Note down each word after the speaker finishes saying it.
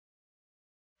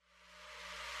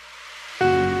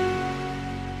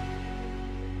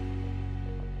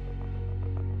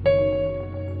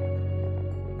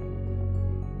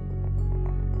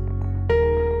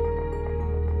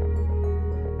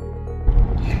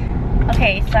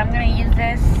Okay, so I'm gonna use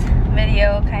this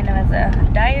video kind of as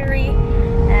a diary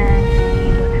and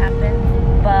see what happens.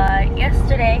 But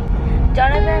yesterday,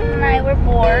 Jonathan and I were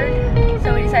bored,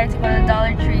 so we decided to go to the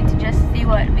Dollar Tree to just see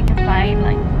what we can find.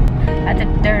 Like,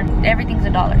 everything's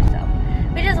 $1, so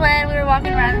we just went. We were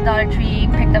walking around the Dollar Tree,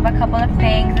 picked up a couple of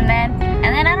things, and then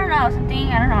I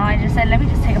don't know, I just said, let me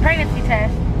just take a pregnancy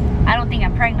test. I don't think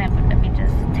I'm pregnant, but let me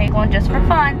just take one just for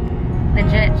fun.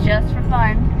 Legit, just for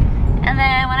fun. And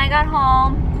then when I got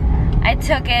home, I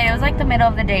took it. It was like the middle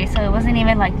of the day, so it wasn't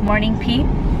even like morning pee.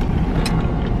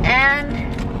 And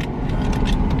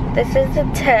this is the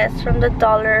test from the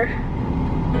Dollar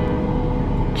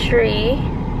Tree.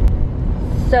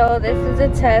 So this is a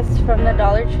test from the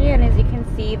Dollar Tree, and as you can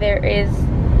see, there is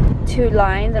 2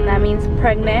 lines, and that means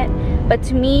pregnant. But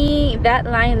to me, that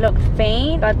line looked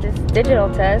faint. Got this digital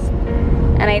test,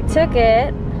 and I took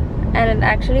it, and it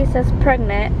actually says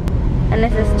pregnant, and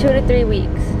this is 2 to 3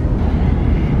 weeks.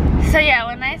 So yeah,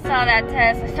 when I saw that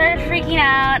test, I started freaking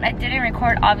out. I didn't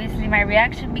record, obviously, my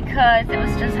reaction because it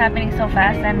was just happening so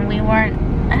fast, and we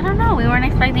weren't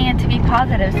expecting it to be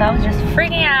positive. So I was just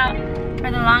freaking out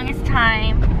for the longest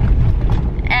time.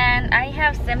 And I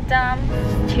have symptoms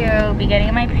to be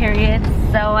getting my period,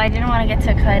 so I didn't want to get too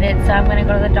excited. So I'm gonna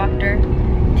go to the doctor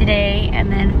today and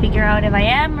then figure out if I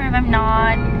am or if I'm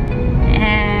not.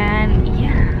 And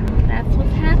yeah, that's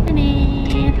what's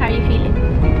happening. How are you feeling?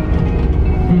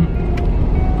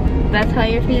 That's how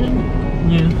you're feeling?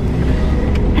 Yeah.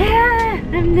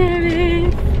 I'm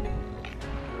nervous.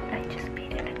 I just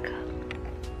peed in a cup.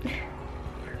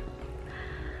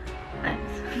 I'm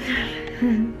so nervous.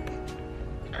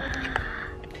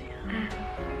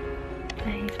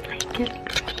 Nice blanket.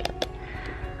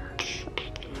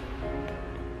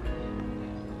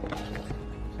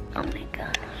 Oh my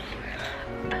god.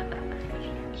 I'm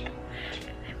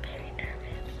very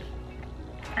nervous.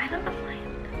 I don't know why I'm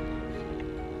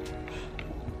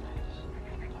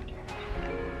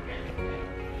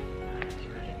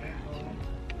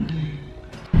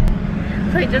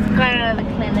So I just got out of the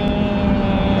clinic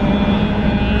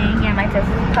and my test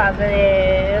is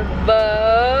positive,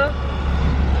 but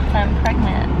I'm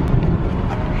pregnant.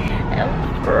 I'm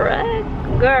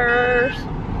pregnant.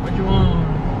 What you want?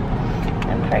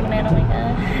 I'm pregnant, oh my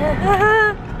god.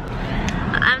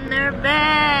 I'm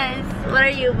nervous. What are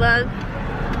you, Bug?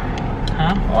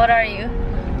 Huh? What are you? I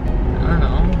don't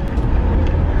know.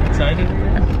 Excited?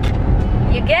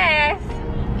 You guess.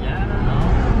 Yeah, I don't know.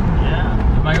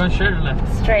 Yeah. Am I going straight or left?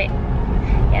 Straight.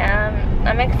 Yeah,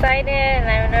 I'm excited and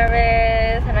I'm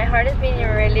nervous and my heart is beating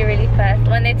really, really fast.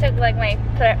 When they took like my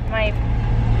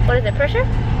what is it, pressure?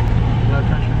 Blood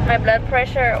pressure. My blood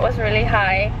pressure was really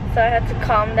high, so I had to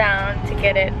calm down to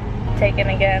get it taken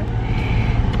again.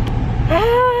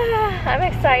 I'm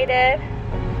excited.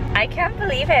 I can't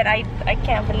believe it. I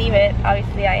can't believe it.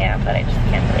 Obviously I am, but I just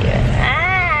can't believe it.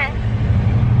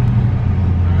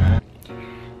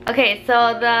 Okay,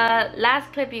 so the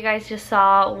last clip you guys just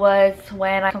saw was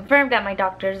when I confirmed at my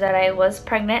doctor's that I was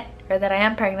pregnant, or that I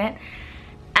am pregnant.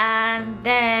 And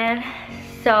then,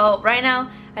 so right now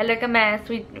I look a mess.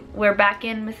 We're back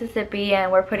in Mississippi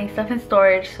and we're putting stuff in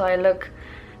storage, so I look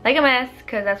like a mess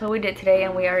because that's what we did today,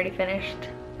 and we already finished,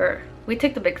 or we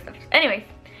took the big stuff. Anyways,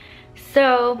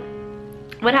 so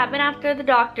what happened after the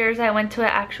doctor's, I went to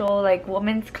an actual like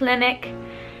women's clinic,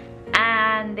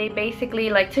 and they basically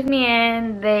like took me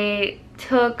in. They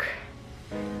took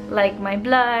like my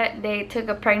blood, they took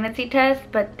a pregnancy test,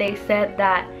 but they said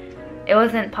that it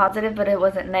wasn't positive but it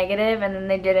wasn't negative, and then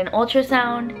they did an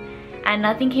ultrasound and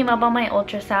nothing came up on my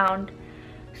ultrasound.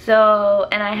 So,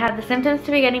 and I had the symptoms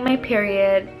to be getting my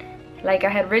period. Like I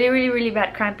had really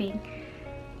bad cramping,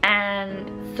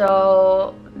 and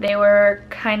so they were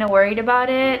kind of worried about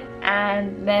it,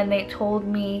 and then they told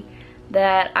me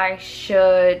that I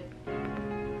should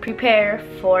prepare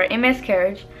for a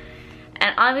miscarriage.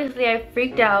 And obviously I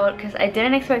freaked out because I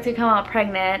didn't expect to come out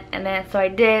pregnant, and then so I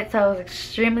did, so I was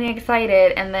extremely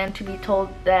excited, and then to be told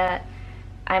that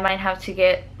I might have to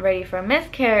get ready for a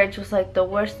miscarriage was like the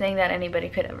worst thing that anybody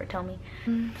could ever tell me.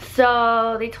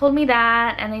 So they told me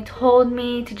that, and they told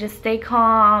me to just stay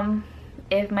calm.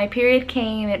 If my period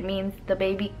came, it means the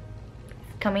baby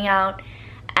is coming out,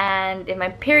 and if my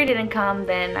period didn't come,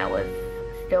 then I was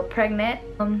still pregnant.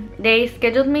 They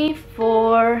scheduled me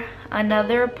for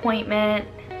another appointment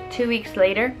 2 weeks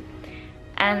later,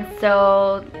 and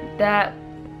so that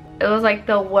it was like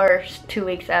the worst 2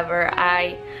 weeks ever.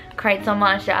 I cried so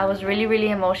much that I was really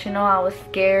emotional. I was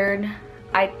scared.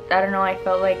 I don't know, I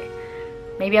felt like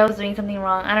maybe I was doing something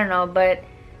wrong, I don't know, but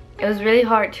it was really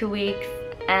hard 2 weeks.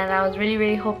 and I was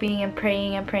really hoping and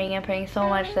praying so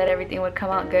much that everything would come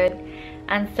out good.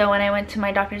 And so when I went to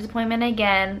my doctor's appointment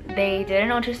again, they did an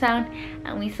ultrasound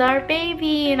and we saw our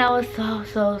baby, and I was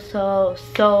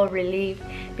so relieved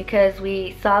because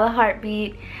we saw the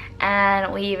heartbeat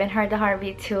and we even heard the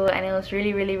heartbeat too, and it was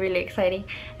really exciting.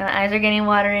 And my eyes are getting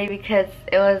watery because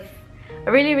it was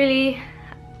a really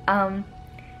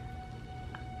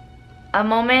a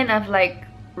moment of like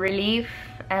relief,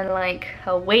 and like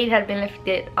a weight had been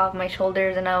lifted off my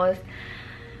shoulders, and I was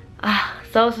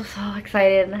so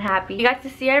excited and happy. We got to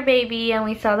see our baby and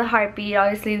we saw the heartbeat.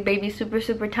 Obviously the baby's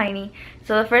super tiny.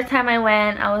 So the first time I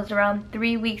went, I was around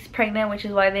 3 weeks pregnant, which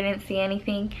is why they didn't see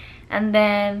anything. And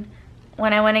then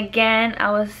when I went again,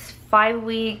 I was 5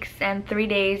 weeks and 3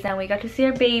 days, and we got to see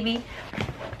our baby.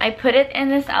 I put it in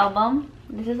this album.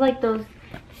 This is like those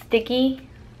sticky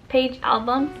page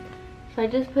albums. So I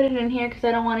just put it in here because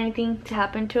I don't want anything to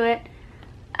happen to it.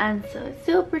 And so it's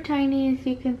super tiny, as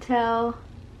you can tell.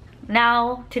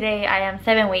 Now, today I am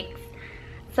 7 weeks.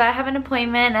 So I have an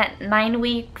appointment at 9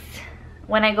 weeks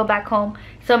when I go back home.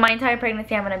 So my entire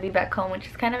pregnancy I'm going to be back home, which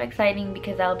is kind of exciting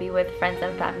because I'll be with friends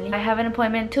and family. I have an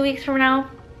appointment 2 weeks from now,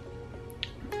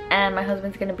 and my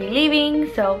husband's going to be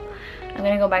leaving, so I'm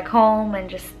going to go back home and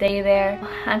just stay there.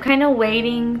 I'm kind of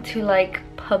waiting to like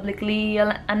publicly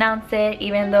announce it,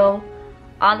 even though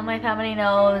all of my family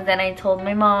knows, and I told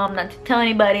my mom not to tell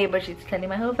anybody, but she's telling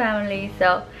my whole family.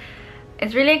 So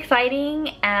it's really exciting,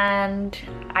 and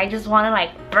I just want to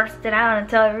like burst it out and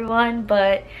tell everyone,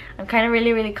 but I'm kind of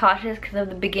really cautious because of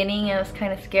the beginning. It was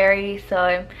kind of scary,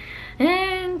 so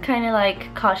I'm kind of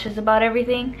like cautious about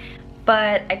everything.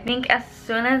 But I think as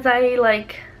soon as I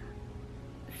like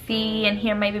see and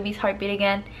hear my baby's heartbeat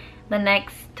again, the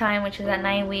next time, which is at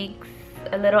 9 weeks,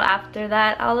 a little after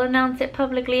that, I'll announce it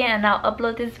publicly and I'll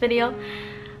upload this video.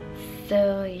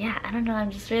 So yeah, I don't know,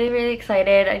 I'm just really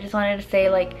excited. I just wanted to say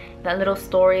like that little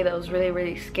story that was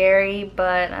really scary,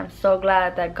 but I'm so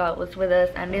glad that God was with us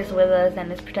and is with us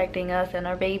and is protecting us and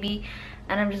our baby,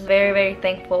 and I'm just very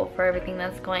thankful for everything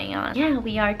that's going on. Yeah,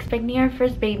 we are expecting our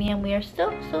first baby and we are so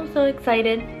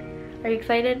excited. Are you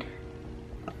excited?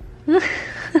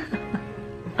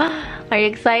 Are you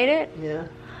excited? Yeah.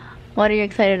 What are you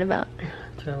excited about?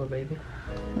 To have a baby.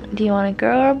 Do you want a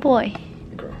girl or a boy?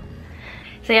 Girl.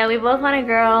 So yeah, we both want a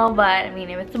girl, but I mean,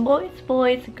 if it's a boy, it's a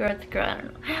boy. It's a girl, it's a girl. I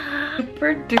don't know.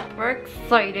 Super duper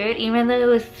excited, even though it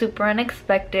was super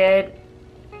unexpected.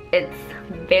 It's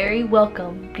very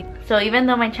welcome. So even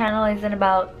though my channel isn't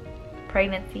about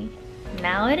pregnancy,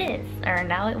 now it is, or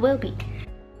now it will be.